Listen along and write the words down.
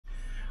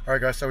Alright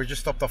guys, so we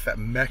just stopped off at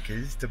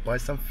Macca's to buy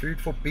some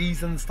food for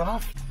bees and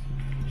stuff.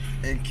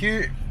 And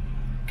cute.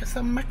 Get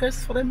some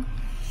Macca's for them.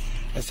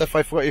 And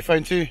Sapphire forgot your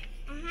phone too?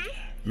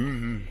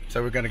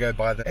 So we're gonna go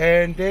buy that.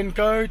 And then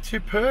go to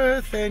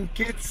Perth and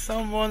get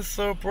someone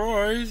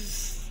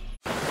surprise.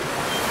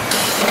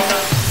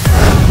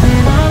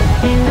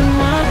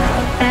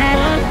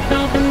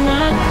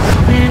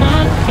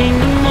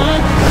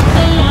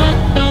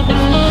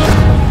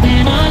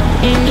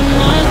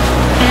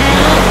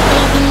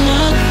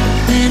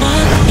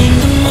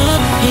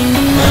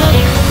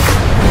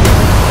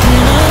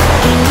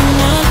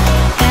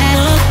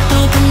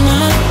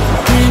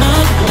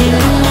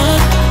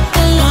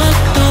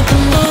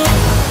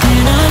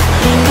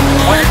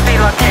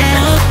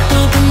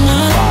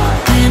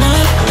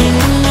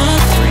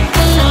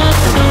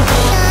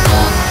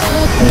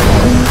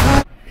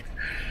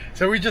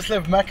 So we just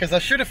left Macca's. I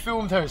should have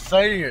filmed her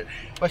saying it,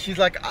 but she's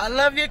like, I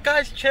love your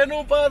guys'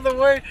 channel, by the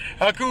way.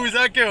 How cool is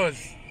that,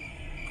 girls?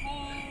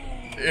 Cool.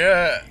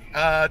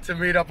 Yeah, to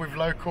meet up with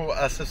local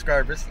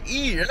subscribers.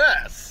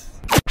 Yes.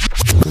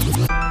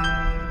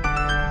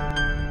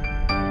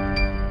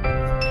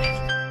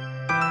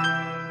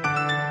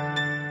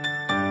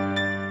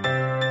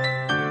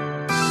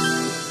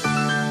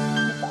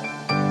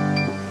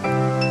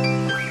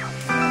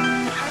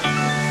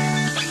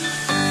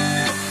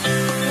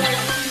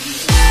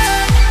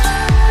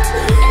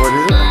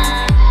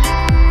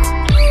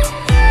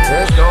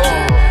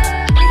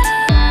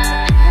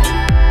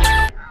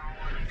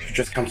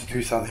 Just come to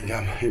do something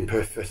in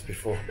Perth first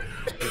before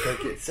we go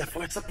get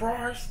Sapphire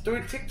surprise.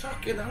 Doing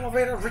TikTok in the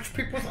elevator, rich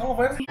people's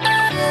elevator.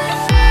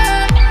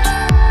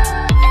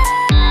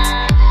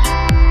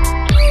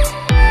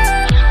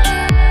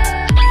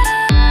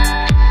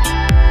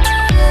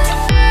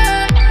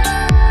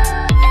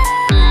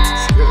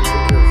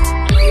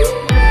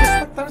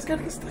 That was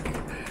gonna get stuck.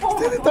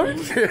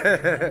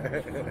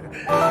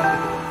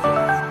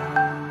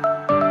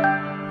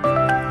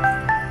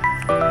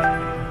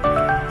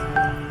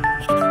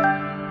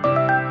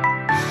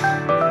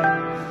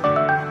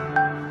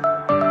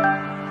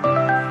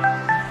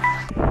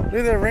 Look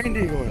at that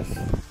reindeer, guys.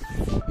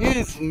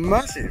 It's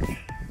massive.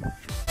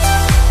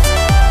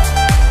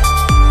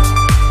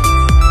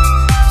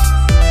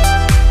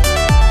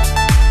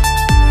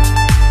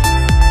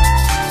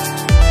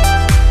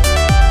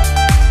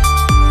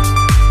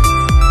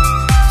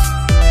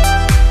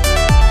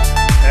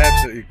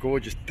 Absolutely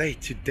gorgeous day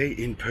today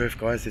in Perth,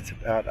 guys. It's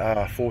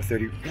about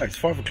 4:30. No, it's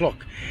 5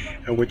 o'clock,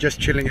 and we're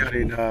just chilling out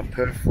in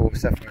Perth for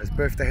Sapphire's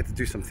birthday. Had to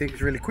do some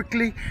things really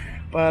quickly,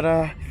 but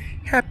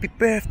happy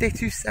birthday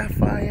to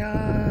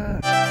Sapphire!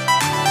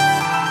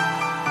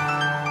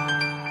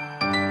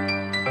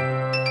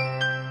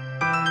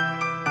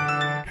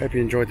 Hope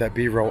you enjoyed that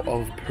B-roll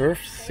of Perth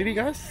City,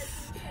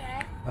 guys.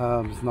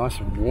 It's nice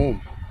and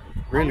warm,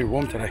 really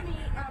warm today.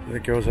 The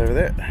girls over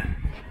there.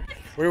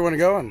 Where do you want to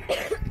go on?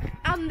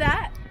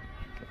 That.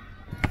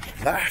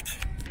 That.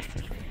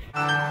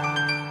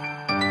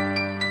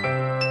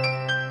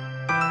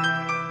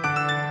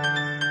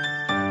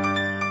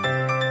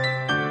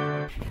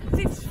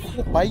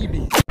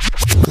 Baby.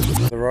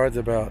 The ride's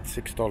about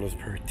 $6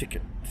 per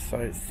ticket.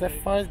 So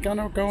Sapphire's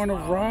gonna go on a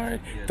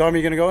ride. Dime,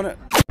 you gonna go on it?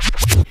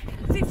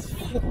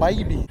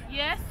 Baby.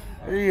 Yes.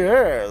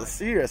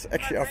 Yes, yes.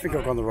 Actually, I think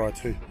I'll go on the ride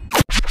too.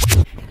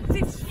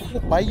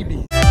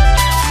 Baby.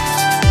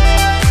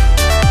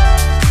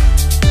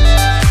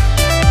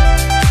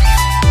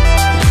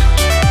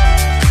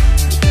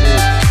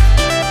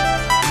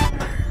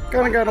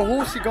 Gonna go to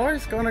horsey,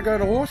 guys. Gonna go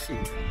to horsey.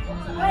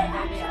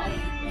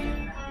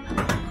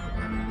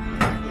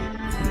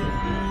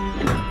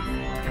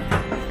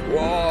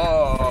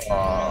 Whoa!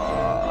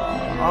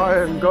 I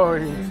am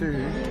going to.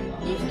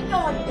 You should go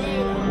up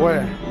there.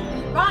 Where?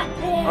 Right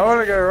there. I want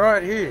to go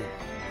right here.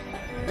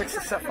 Next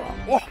to Sapphire.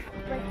 Whoa!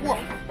 Whoa!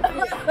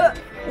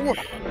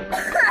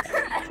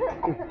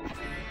 Whoa!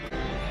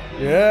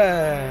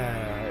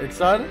 Yeah!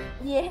 Excited?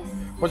 Yes.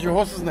 What's your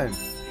horse's name?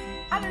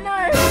 I don't know.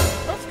 I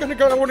was gonna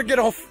go. I want to get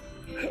off.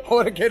 I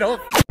want to get off.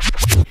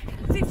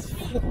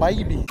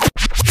 Baby.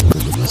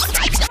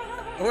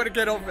 I want to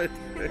get off it.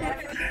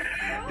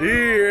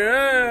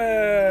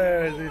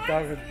 Yes!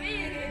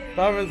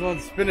 Diamond's on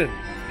spinning.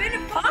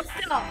 Spinning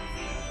pasta.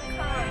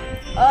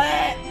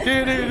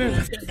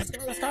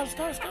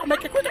 Let's go.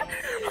 Make it quicker.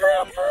 Hurry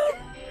up.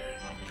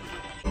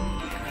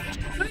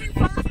 Spinning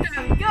pasta.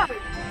 Go.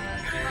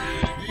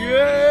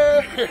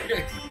 Yes!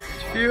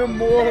 Few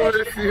more.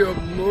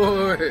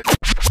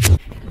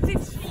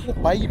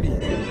 Baby.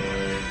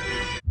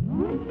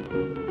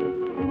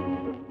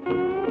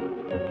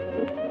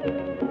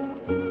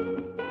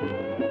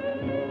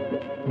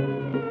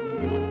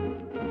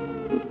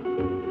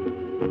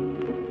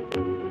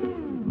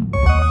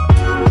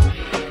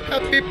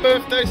 Happy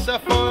birthday,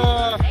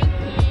 Sapphire!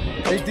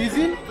 Are you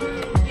dizzy?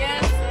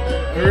 Yes.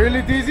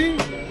 Really dizzy?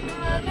 No,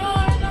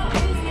 not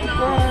dizzy.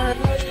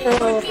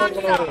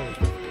 No.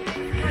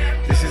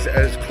 This is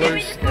as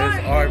close as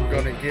I'm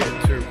gonna get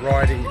to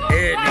riding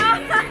anything.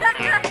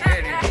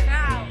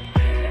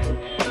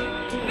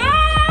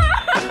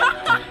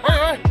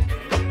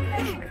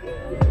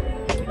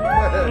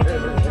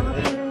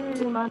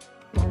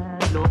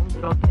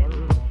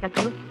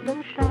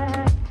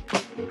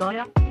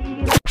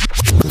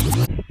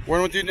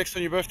 want to do next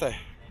on your birthday?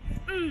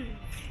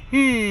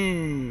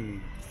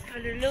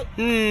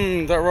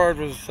 That ride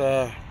was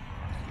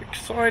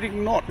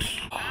exciting not.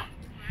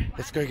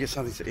 Let's go get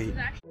something to eat.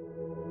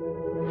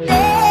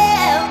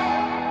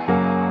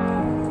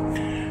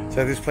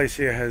 So this place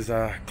here has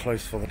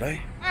closed for the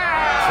day.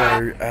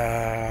 So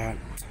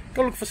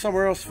go look for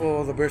somewhere else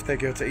for the birthday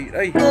girl to eat,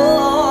 eh?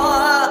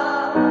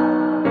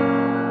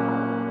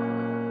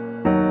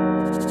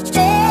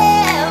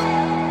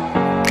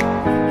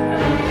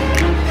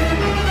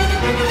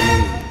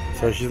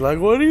 So she's like,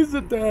 what is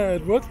it,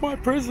 Dad? What's my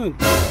present?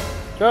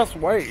 Just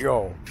wait,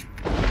 yo.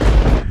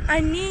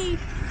 I need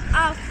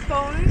a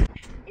phone.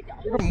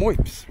 What are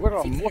moips? What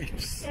are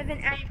moips? 7,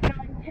 8, 9,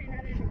 10,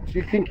 11. Do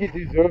you think you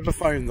deserve a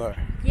phone though?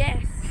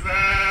 Yes.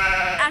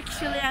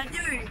 Actually, I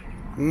do.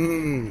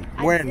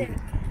 When?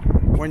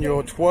 When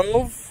you're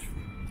 12?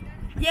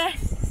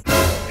 Yes.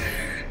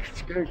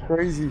 It's going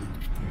crazy.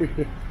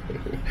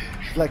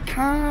 She's like,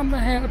 calm the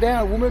hell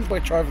down, woman, by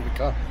driving the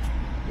car.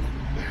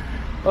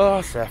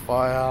 Oh,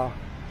 Sapphire.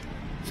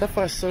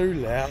 Sapphire's so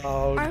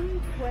loud. I'm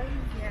 12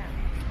 now.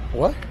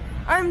 What?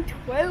 I'm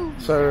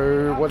 12.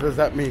 So, what does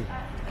that mean?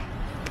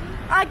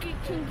 I can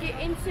get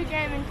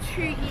Instagram in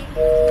 2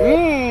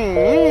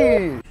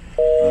 years.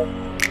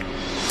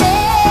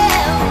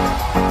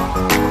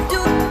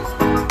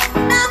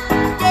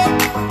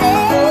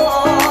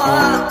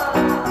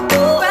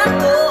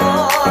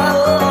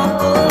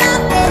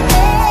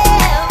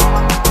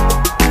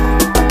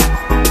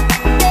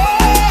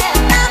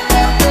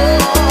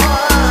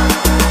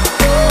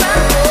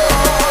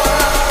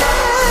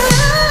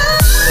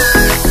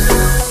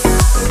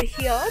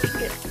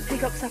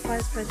 Pick up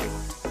Sapphire's present.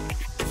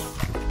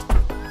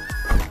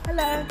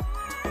 Hello.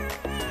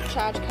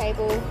 Charge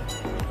cable.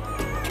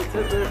 It's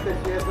her birthday,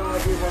 she has no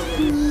idea what it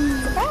is.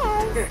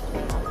 Surprise!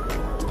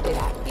 Do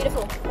that.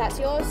 Beautiful. That's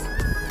yours.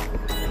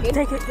 You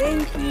take it.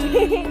 Thank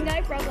you.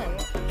 No problem.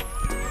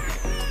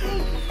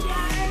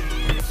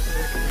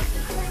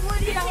 What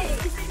is it?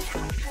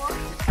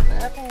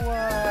 Apple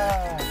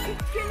Watch.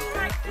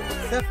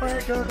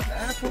 Sapphire got an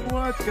Apple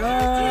Watch,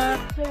 guys.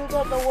 So we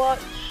got the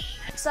watch.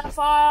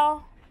 Sapphire,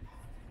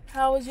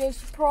 how was your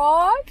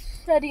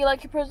surprise? How do you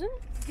like your present?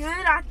 Good.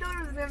 I thought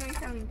it was going to be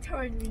something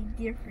totally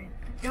different.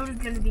 I thought it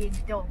was going to be a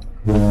doll.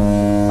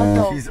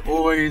 She's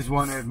always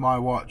wanted my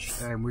watch,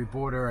 and we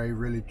bought her a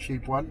really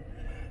cheap one,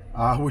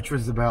 which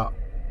was about,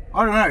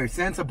 I don't know,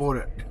 Santa bought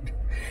it.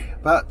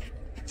 But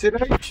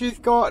today she's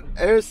got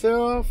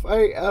herself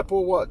a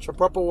Apple Watch, a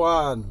proper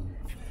one.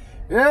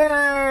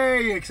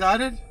 Yay!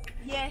 Excited?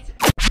 Yes.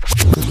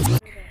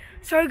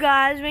 So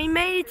guys, we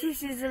made it to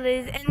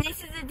Sizzlers, and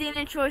this is the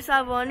dinner choice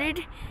I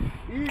wanted.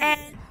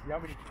 And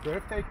Yummy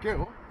birthday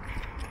girl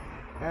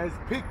has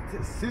picked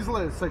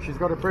Sizzlers, so she's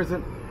got a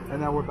present,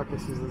 and now we're back to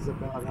Sizzlers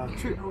about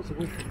 2 hours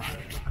away from her.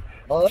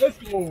 Oh, let's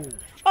go!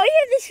 oh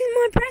yeah, this is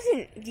my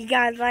present. Do you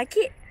guys like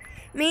it?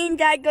 Me and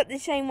Dad got the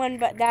same one,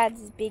 but Dad's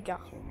is bigger.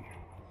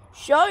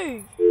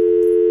 Show!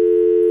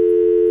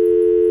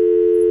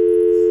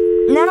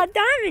 Now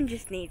Diamond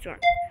just needs one.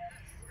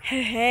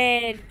 Her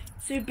hand.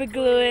 Super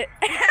glue it.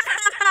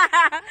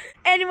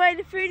 Anyway,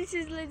 the food in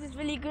Sizzlers is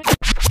really good.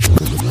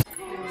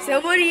 So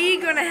what are you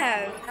gonna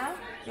have? Huh?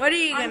 What are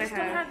you gonna have? I'm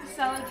gonna have the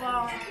salad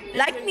bar.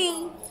 Like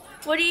me.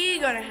 What are you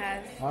gonna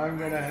have? I'm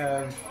gonna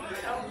have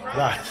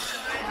that.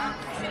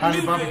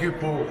 Honey barbecue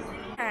pork.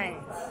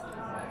 Thanks.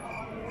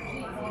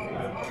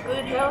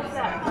 Good health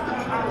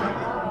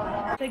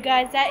that. So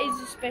guys, that is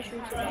the special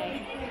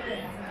today.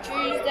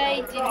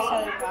 Tuesday dinner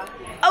salad bar.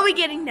 Are we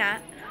getting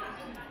that?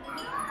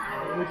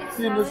 It's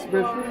in the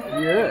special?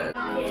 Yeah.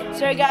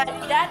 So guys,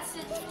 that's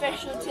the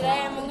special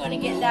today, and we're gonna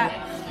get that.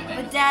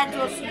 But Dad's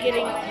also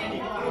getting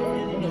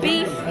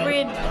beef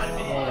ribs.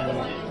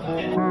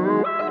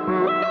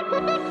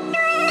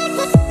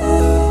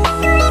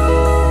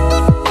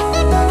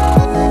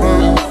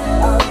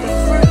 The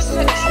fruit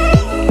section.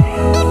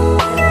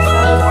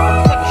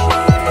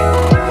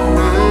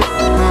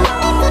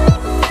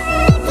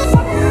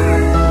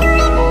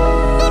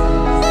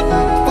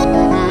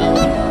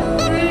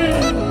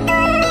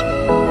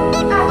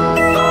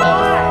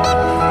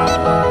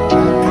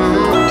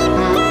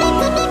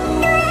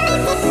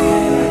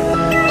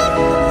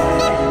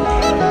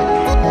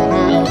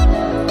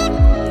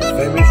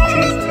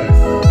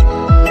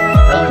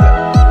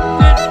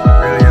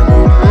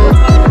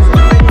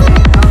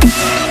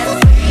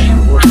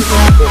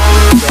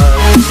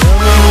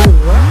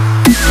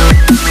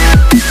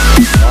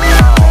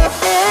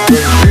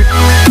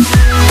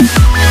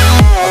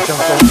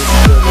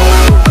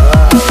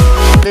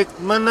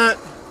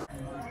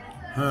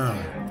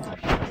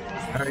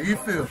 How you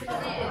feel?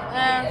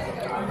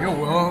 You're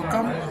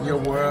welcome. You're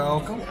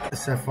welcome.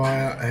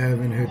 Sapphire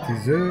having her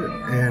dessert,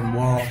 and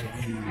while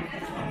we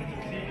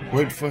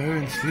wait for her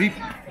and sleep.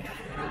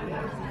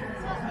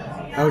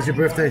 How was your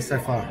birthday,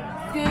 Sapphire?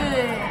 Good.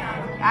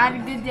 I had a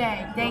good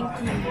day. Thank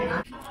you.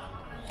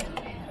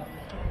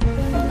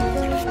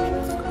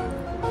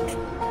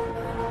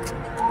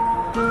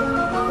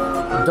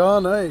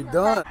 Done, eh?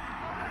 Done.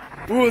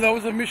 Oh, that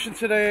was a mission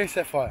today, eh,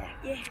 Sapphire?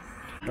 Yeah.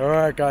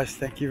 Alright guys,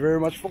 thank you very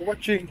much for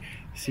watching.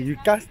 See you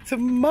guys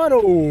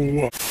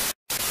tomorrow.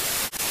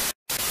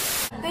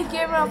 Thank you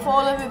everyone for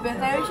all of your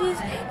birthday wishes.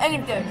 And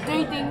if there are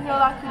 3 things you'd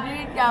like to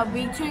do, that would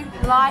be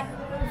to like,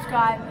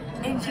 subscribe,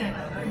 and share.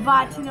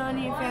 Bye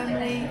Tinania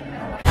family.